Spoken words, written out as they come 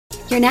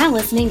You're now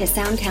listening to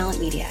Sound Talent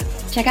Media.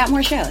 Check out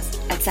more shows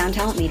at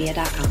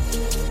soundtalentmedia.com.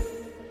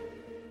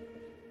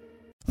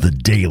 The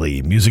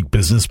Daily Music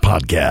Business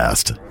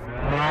Podcast.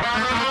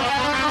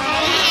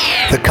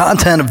 The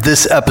content of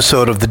this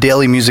episode of the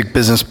Daily Music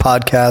Business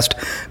Podcast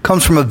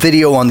comes from a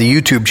video on the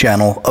YouTube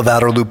channel of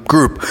Outer Loop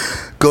Group.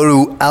 Go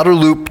to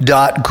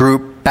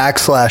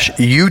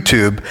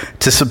outerloop.group/YouTube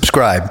to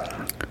subscribe.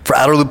 For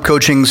Outer Loop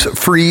Coaching's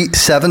free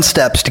 7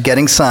 steps to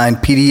getting signed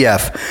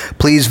PDF,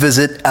 please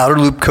visit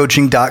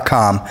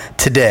outerloopcoaching.com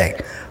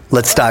today.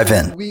 Let's dive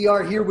in. We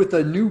are here with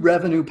a new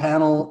revenue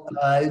panel,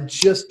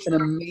 just an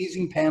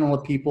amazing panel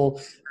of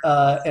people,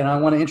 and I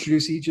want to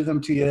introduce each of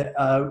them to you.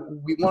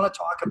 We want to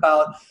talk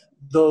about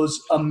those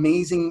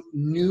amazing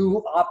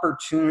new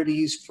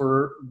opportunities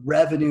for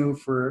revenue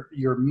for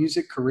your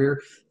music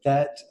career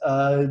that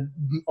a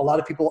lot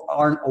of people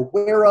aren't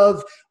aware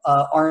of,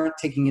 aren't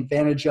taking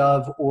advantage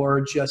of,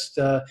 or just,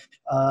 we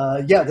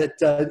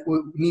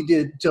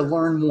need to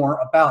learn more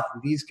about.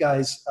 These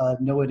guys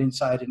know it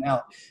inside and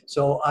out.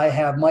 So I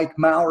have Mike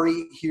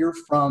Mowry here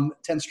from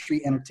 10th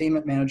Street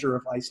Entertainment, manager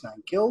of Ice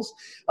Nine Kills.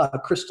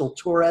 Crystal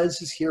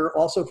Torres is here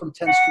also from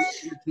 10th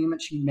Street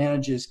Entertainment. She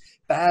manages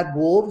Bad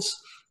Wolves.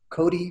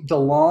 Cody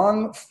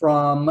DeLong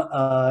from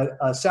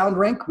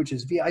SoundRank, which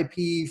is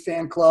VIP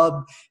fan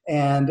club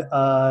and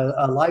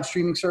live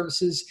streaming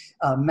services.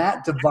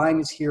 Matt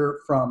Devine is here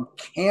from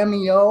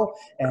Cameo,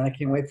 and I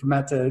can't wait for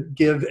Matt to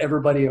give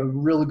everybody a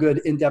really good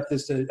in-depth.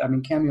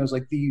 Cameo is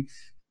like the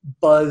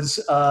buzz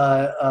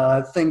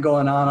thing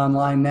going on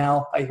online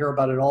now. I hear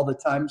about it all the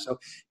time. So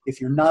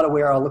if you're not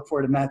aware, I'll look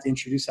forward to Matt to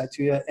introduce that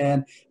to you.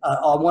 And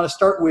I want to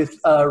start with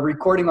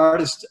recording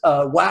artist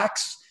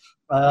Wax.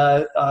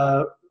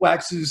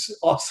 Wax is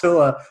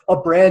also a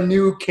brand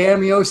new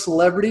Cameo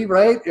celebrity,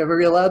 right? Are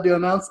we allowed to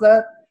announce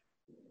that?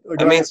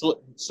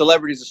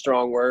 Celebrity is a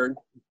strong word.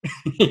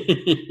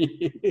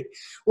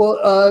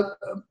 Well,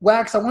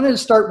 Wax, I wanted to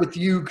start with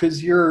you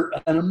because you're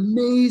an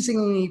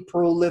amazingly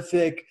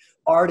prolific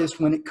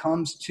artist when it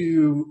comes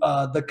to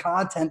the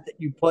content that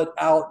you put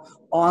out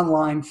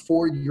online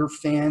for your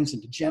fans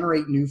and to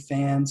generate new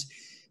fans.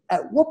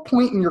 At what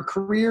point in your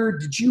career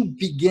did you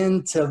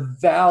begin to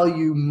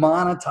value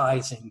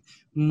monetizing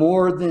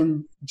more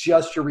than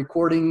just your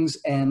recordings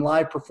and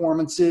live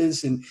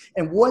performances? And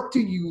what do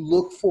you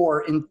look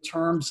for in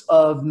terms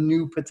of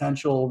new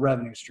potential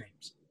revenue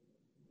streams?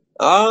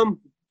 I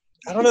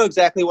don't know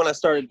exactly when I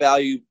started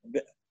I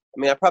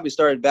probably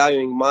started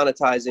valuing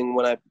monetizing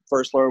when I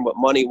first learned what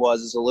money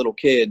was as a little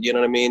kid. You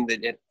know what I mean?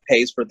 That it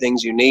pays for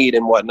things you need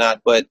and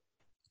whatnot. But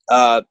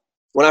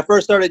when I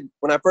first started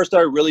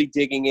really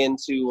digging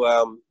into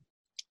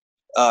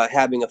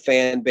having a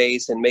fan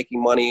base and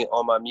making money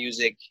on my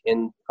music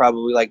in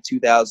probably like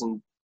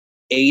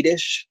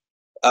 2008-ish,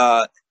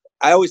 I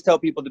always tell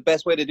people the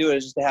best way to do it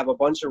is just to have a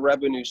bunch of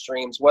revenue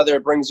streams, whether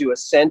it brings you a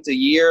cent a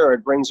year or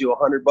it brings you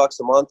 $100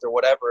 a month or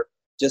whatever.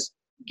 Just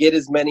get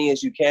as many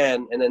as you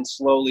can, and then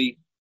slowly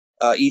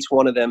each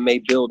one of them may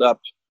build up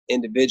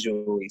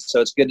individually. So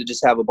it's good to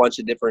just have a bunch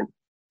of different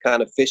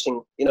kind of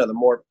fishing. The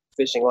more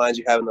fishing lines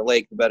you have in the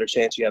lake, the better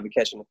chance you have of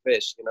catching a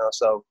fish,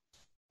 So,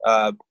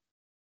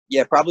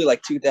 probably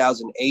like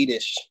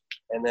 2008-ish.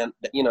 And then,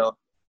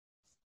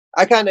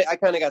 I kind of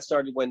got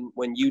started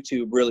when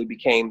YouTube really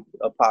became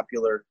a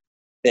popular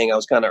thing. I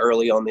was kind of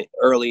early on the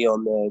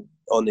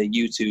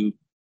YouTube.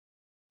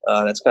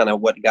 That's kind of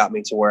what got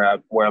me to where I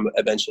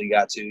eventually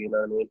got to, you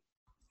know what I mean?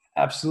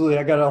 Absolutely.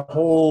 I got a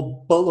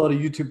whole boatload of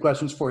YouTube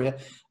questions for you.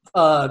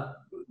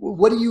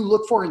 What do you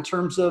look for in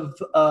terms of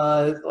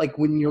like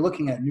when you're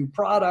looking at new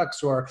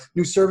products or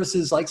new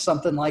services, like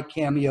something like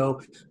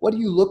Cameo? What do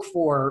you look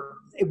for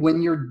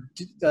when you're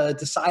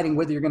deciding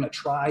whether you're going to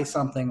try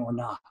something or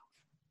not?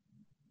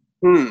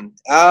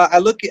 I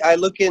look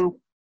in.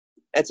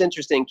 That's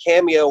interesting.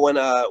 Cameo. When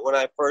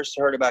I first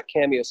heard about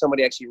Cameo,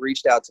 somebody actually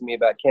reached out to me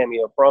about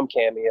Cameo from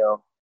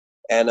Cameo,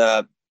 and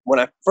when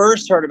I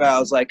first heard about it, I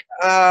was like,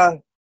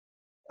 I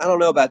don't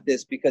know about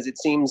this because it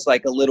seems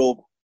like a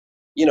little,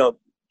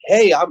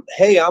 Hey,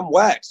 I'm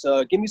Wax.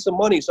 Give me some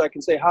money so I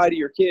can say hi to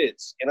your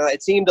kids.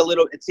 It seemed a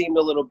little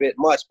bit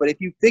much. But if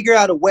you figure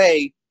out a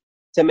way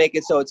to make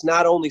it so it's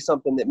not only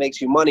something that makes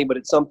you money, but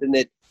it's something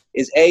that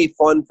is A,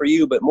 fun for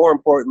you, but more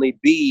importantly,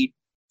 B,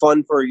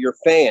 fun for your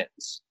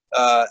fans.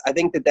 I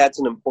think that's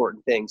an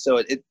important thing. So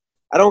I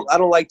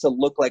don't like to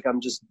look like I'm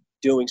just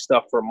doing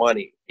stuff for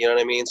money. You know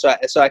what I mean? So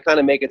I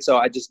kind of make it so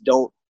I just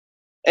don't.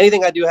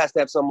 Anything I do has to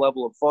have some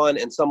level of fun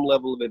and some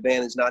level of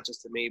advantage, not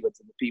just to me, but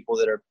to the people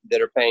that are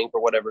paying for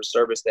whatever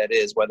service that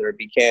is, whether it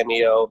be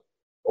Cameo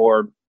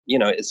or,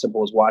 as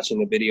simple as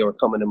watching a video or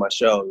coming to my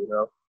show,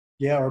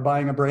 Yeah, or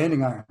buying a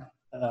branding iron.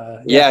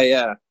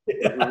 Yeah.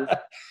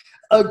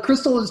 Mm-hmm.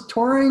 Crystal is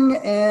touring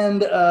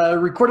and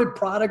recorded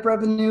product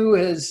revenue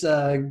has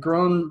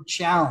grown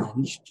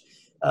challenged.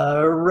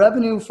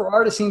 Revenue for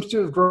artists seems to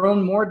have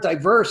grown more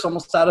diverse,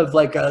 almost out of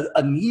like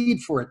a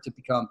need for it to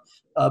become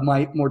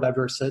more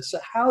diverse. So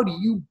how do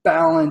you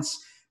balance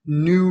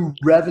new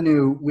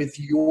revenue with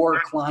your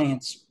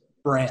client's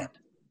brand?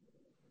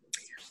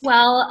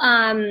 Well,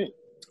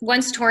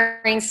 once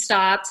touring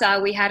stopped,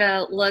 we had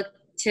to look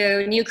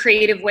to new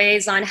creative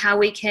ways on how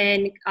we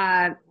can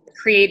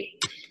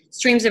create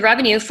streams of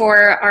revenue for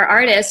our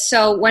artists.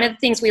 So one of the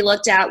things we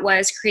looked at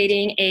was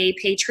creating a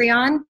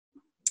Patreon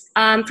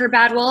for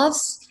Bad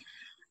Wolves.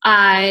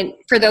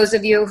 For those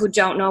of you who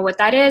don't know what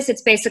that is,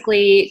 it's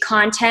basically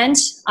content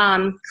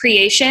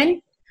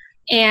creation,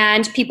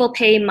 and people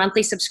pay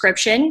monthly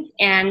subscription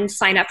and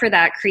sign up for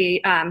that,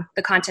 create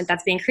the content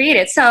that's being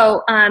created.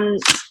 So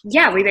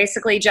we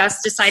basically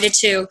just decided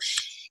to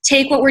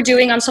take what we're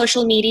doing on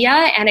social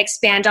media and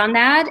expand on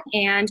that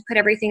and put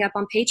everything up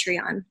on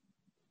Patreon.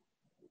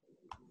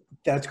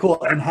 That's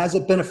cool. And has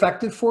it been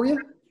effective for you?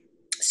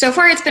 So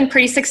far, it's been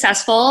pretty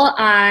successful.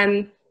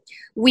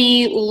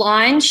 We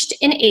launched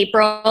in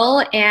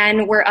April,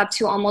 and we're up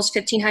to almost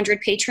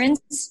 1,500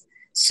 patrons.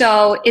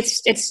 So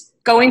it's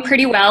going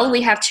pretty well.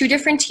 We have two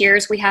different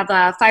tiers. We have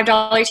a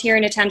 $5 tier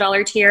and a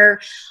 $10 tier.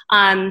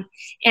 And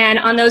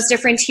on those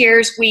different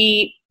tiers,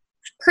 we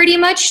pretty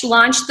much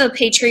launched the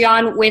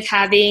Patreon with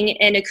having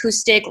an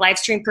acoustic live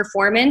stream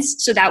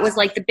performance. So that was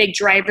like the big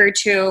driver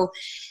to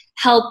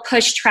help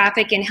push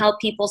traffic and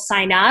help people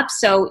sign up.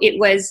 So it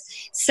was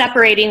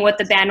separating what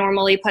the band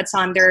normally puts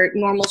on their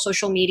normal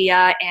social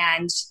media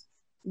and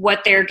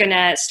what they're going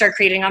to start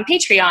creating on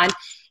Patreon.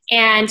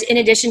 And in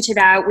addition to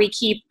that, we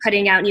keep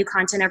putting out new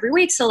content every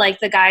week. So like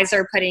the guys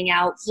are putting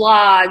out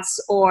vlogs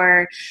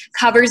or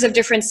covers of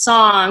different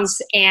songs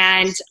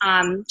and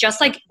just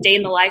like day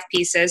in the life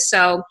pieces.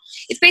 So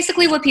it's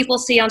basically what people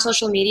see on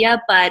social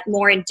media, but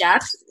more in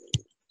depth.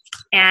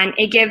 And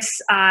it gives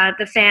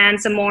the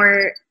fans a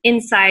more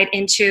insight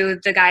into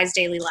the guys'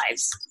 daily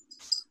lives.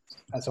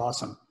 That's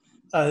awesome.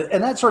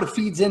 And that sort of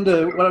feeds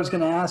into what I was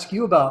going to ask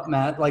you about,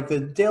 Matt, like the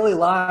daily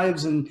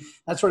lives, and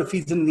that sort of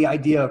feeds into the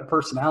idea of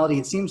personality.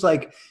 It seems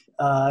like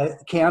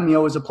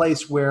Cameo is a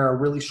place where a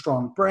really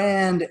strong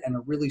brand and a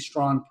really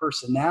strong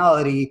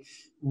personality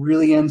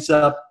really ends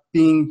up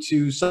being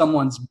to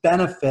someone's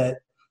benefit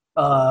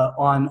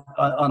on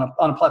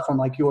a platform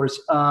like yours.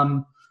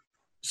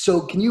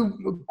 So can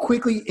you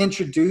quickly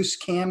introduce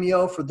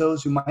Cameo for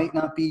those who might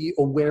not be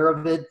aware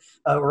of it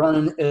or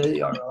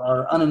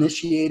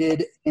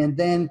uninitiated, and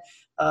then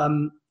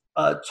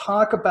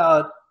talk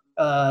about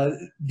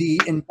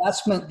the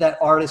investment that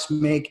artists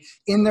make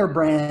in their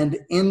brand,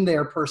 in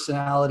their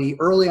personality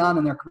early on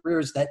in their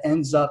careers that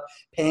ends up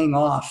paying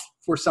off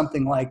for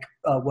something like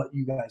what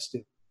you guys do?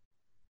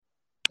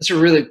 That's a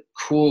really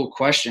cool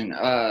question.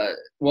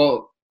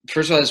 Well,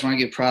 first of all, I just want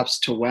to give props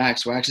to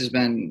Wax. Wax has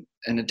been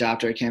an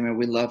adopter at Cameo.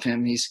 We love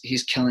him.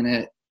 He's killing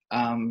it.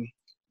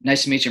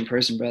 Nice to meet you in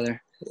person, brother.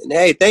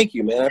 Hey, thank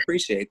you, man. I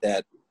appreciate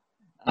that.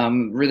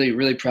 I'm really,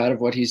 really proud of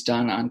what he's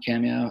done on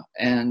Cameo.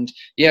 And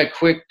yeah,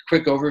 quick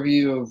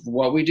overview of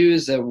what we do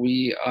is that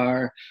we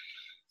are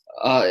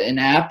an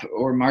app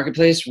or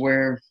marketplace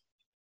where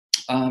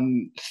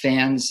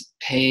fans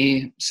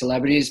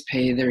celebrities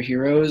pay their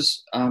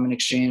heroes in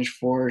exchange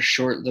for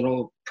short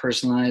little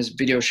personalized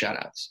video shout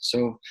outs.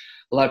 So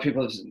a lot of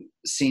people have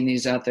seen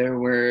these out there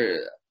where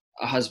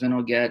a husband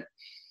will get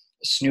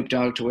Snoop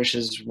Dogg to wish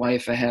his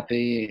wife a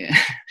happy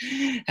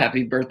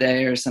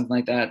birthday or something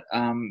like that.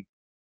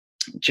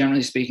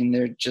 Generally speaking,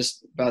 they're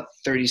just about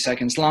 30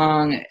 seconds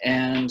long.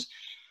 And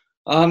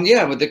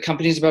but the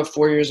company's about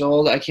 4 years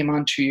old. I came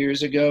on 2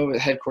 years ago,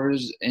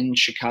 headquarters in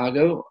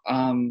Chicago.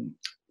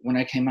 When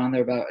I came on,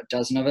 there were about a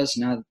dozen of us.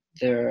 Now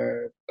there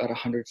are about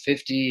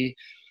 150.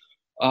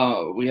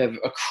 We have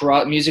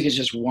music is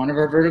just one of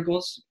our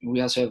verticals.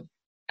 We also have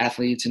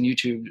athletes and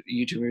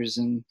YouTubers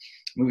and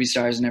movie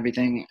stars and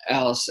everything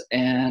else.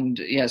 And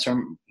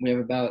so we have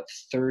about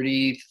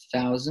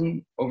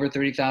over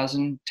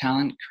 30,000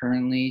 talent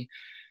currently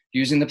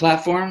using the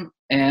platform.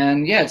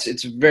 And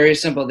it's very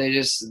simple.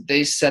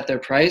 They set their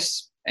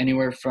price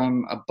anywhere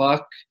from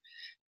 $1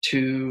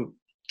 to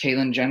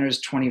Caitlyn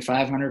Jenner's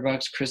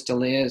 $2,500. Chris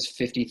D'Elia is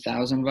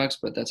 $50,000,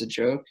 but that's a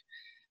joke.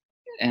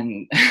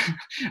 And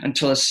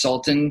until a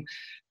sultan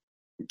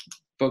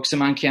books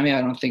him on Cameo,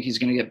 I don't think he's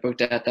going to get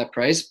booked at that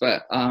price.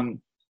 But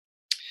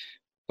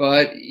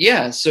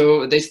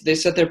so they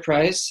set their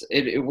price.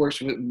 It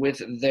works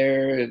with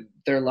their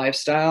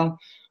lifestyle.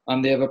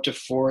 They have up to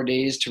 4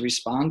 days to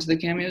respond to the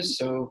cameos,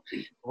 so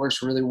it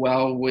works really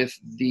well with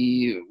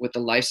the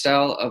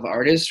lifestyle of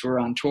artists who are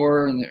on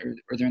tour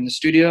or they're in the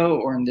studio,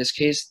 or in this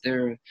case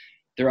they're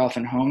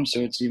often home, so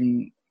it's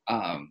even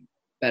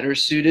better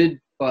suited.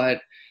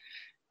 But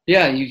we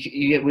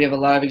have a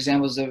lot of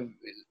examples of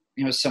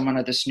someone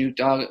at the Snoop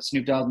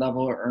Dogg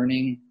level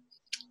earning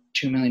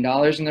 $2 million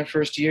in their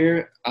first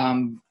year.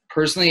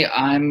 Personally,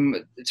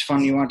 it's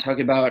fun. You want to talk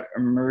about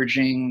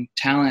emerging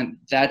talent.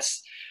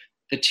 That's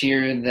the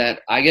tier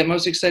that I get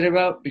most excited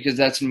about because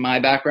that's my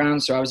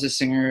background. So I was a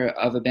singer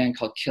of a band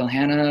called Kill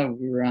Hannah.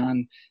 We were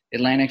on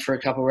Atlantic for a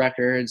couple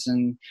records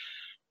and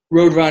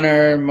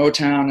Roadrunner,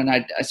 Motown, and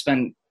I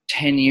spent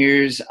 10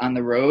 years on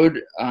the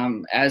road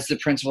as the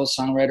principal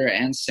songwriter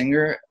and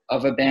singer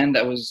of a band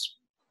that was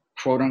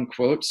quote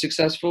unquote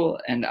successful,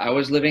 and I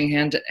was living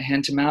hand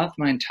to mouth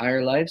my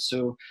entire life.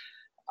 So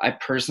I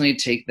personally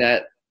take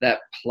that that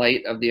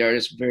plight of the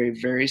artist very,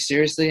 very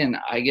seriously. And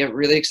I get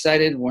really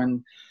excited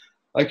when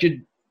I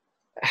could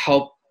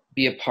help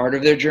be a part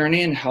of their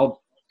journey and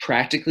help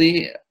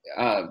practically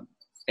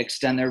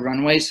extend their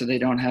runway so they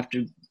don't have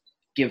to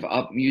give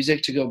up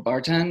music to go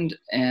bartend.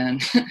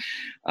 And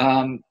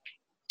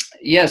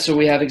so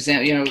we have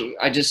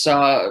I just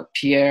saw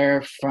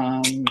Pierre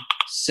from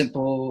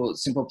Simple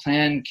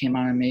Plan came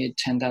on and made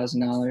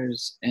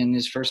 $10,000 in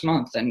his first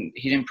month, and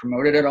he didn't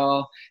promote it at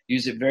all,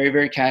 used it very,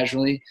 very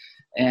casually.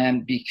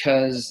 And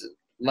because,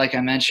 like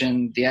I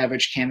mentioned, the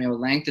average cameo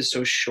length is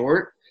so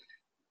short,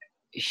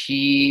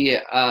 he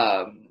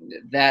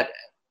that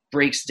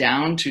breaks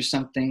down to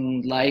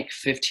something like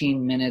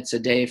 15 minutes a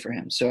day for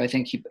him. So I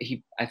think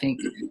I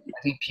think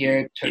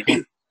Pierre took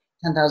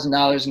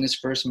 $10,000 in his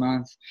first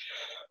month,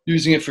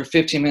 using it for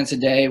 15 minutes a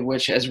day,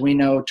 which, as we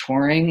know,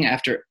 touring,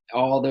 after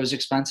all those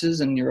expenses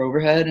and your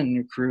overhead and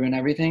your crew and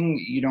everything,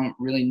 you don't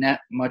really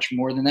net much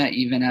more than that,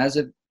 even as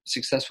a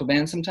successful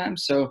band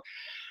sometimes. So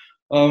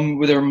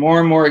there are more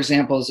and more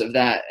examples of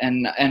that.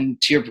 And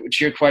to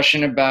your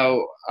question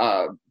about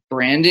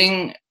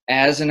branding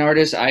as an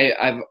artist,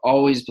 I've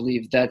always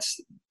believed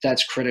that's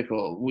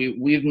critical.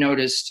 We've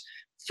noticed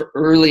for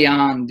early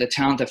on the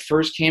talent that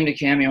first came to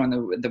Cameo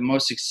and the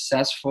most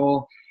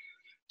successful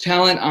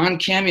talent on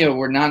Cameo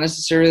were not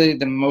necessarily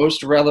the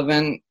most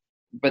relevant,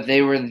 but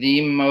they were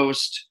the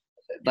most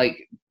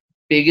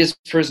biggest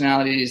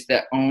personalities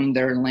that owned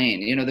their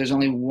lane. There's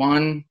only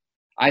one,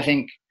 I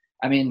don't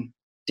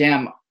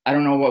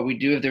know what we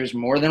do if there's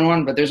more than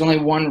one, but there's only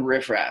one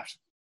Riff Raff,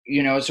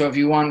 so if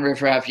you want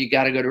Riff Raff, you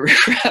got to go to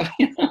Riff Raff,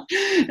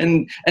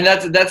 and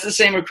that's the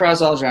same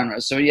across all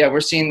genres. So yeah,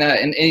 we're seeing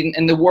that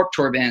in the Warped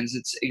Tour bands.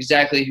 It's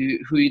exactly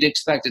who you'd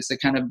expect. It's the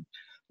kind of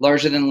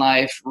larger than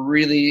life,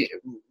 really,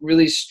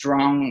 really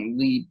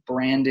strongly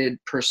branded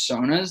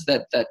personas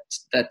that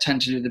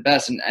tend to do the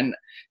best. And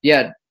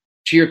yeah,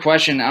 to your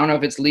question, I don't know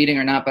if it's leading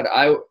or not, but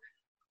I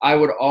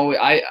would always,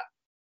 I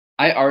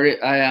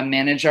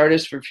managed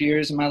artists for a few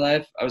years in my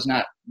life. I was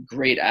not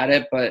great at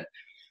it, but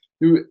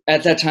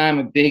at that time,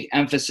 a big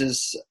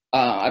emphasis,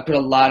 I put a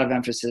lot of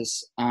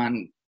emphasis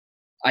on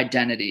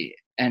identity,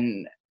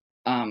 and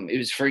it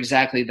was for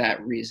exactly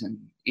that reason.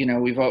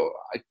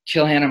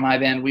 Kill Hannah, my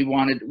band, we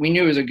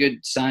knew it was a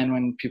good sign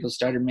when fans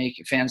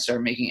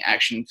started making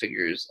action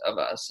figures of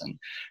us. And I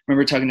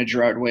remember talking to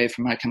Gerard Way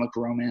from My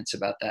Chemical Romance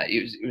about that.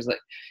 He was like,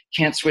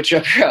 can't switch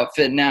up your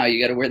outfit now.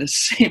 You got to wear the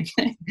same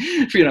thing,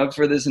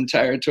 for this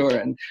entire tour.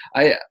 And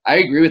I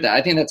agree with that.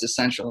 I think that's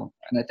essential.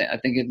 And I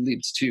think it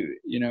leads to,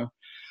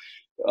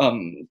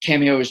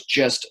 Cameo is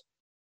just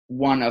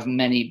one of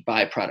many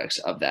byproducts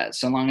of that.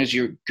 So long as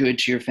you're good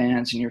to your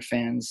fans and your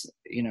fans,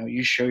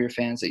 you show your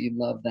fans that you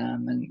love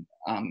them, and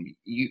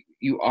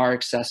you are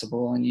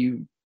accessible, and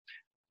you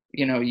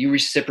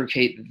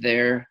reciprocate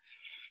their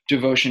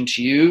devotion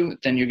to you,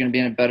 then you're going to be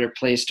in a better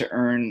place to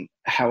earn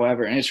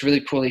however. And it's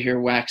really cool to hear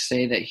Wax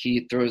say that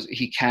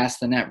he casts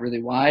the net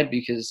really wide,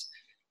 because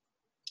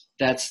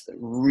that's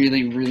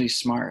really, really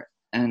smart.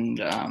 And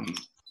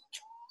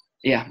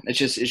it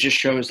just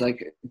shows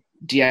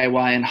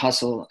DIY and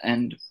hustle,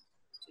 and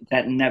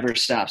that never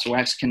stops.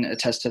 Wax can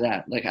attest to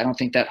that. I don't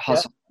think that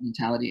hustle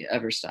mentality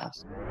ever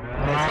stops.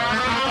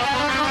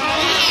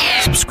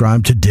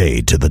 Subscribe today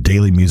to the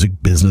Daily Music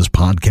Business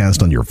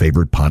Podcast on your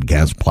favorite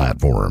podcast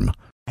platform.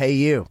 Hey,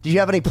 you. Do you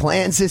have any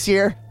plans this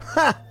year?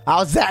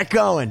 How's that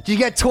going? Did you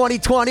get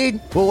 2020?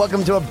 Well,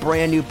 welcome to a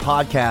brand new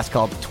podcast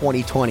called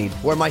 2020,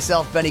 where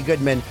myself, Benny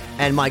Goodman,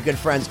 and my good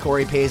friends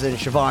Corey Paiza and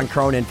Siobhan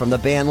Cronin from the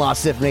band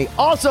Lost Symphony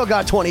also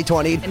got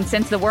 2020. And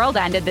since the world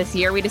ended this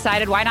year, we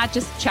decided why not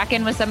just check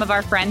in with some of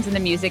our friends in the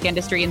music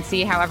industry and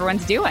see how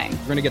everyone's doing.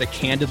 We're going to get a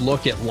candid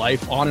look at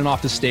life on and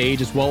off the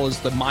stage, as well as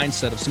the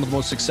mindset of some of the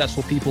most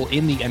successful people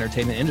in the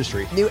entertainment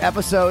industry. New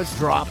episodes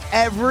drop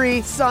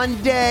every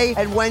Sunday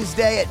and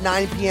Wednesday at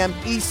 9 p.m.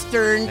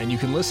 Eastern. And you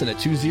can listen at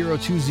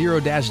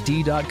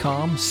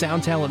 2020-d.com,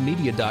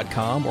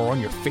 soundtalentmedia.com, or on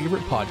your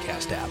favorite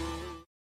podcast app.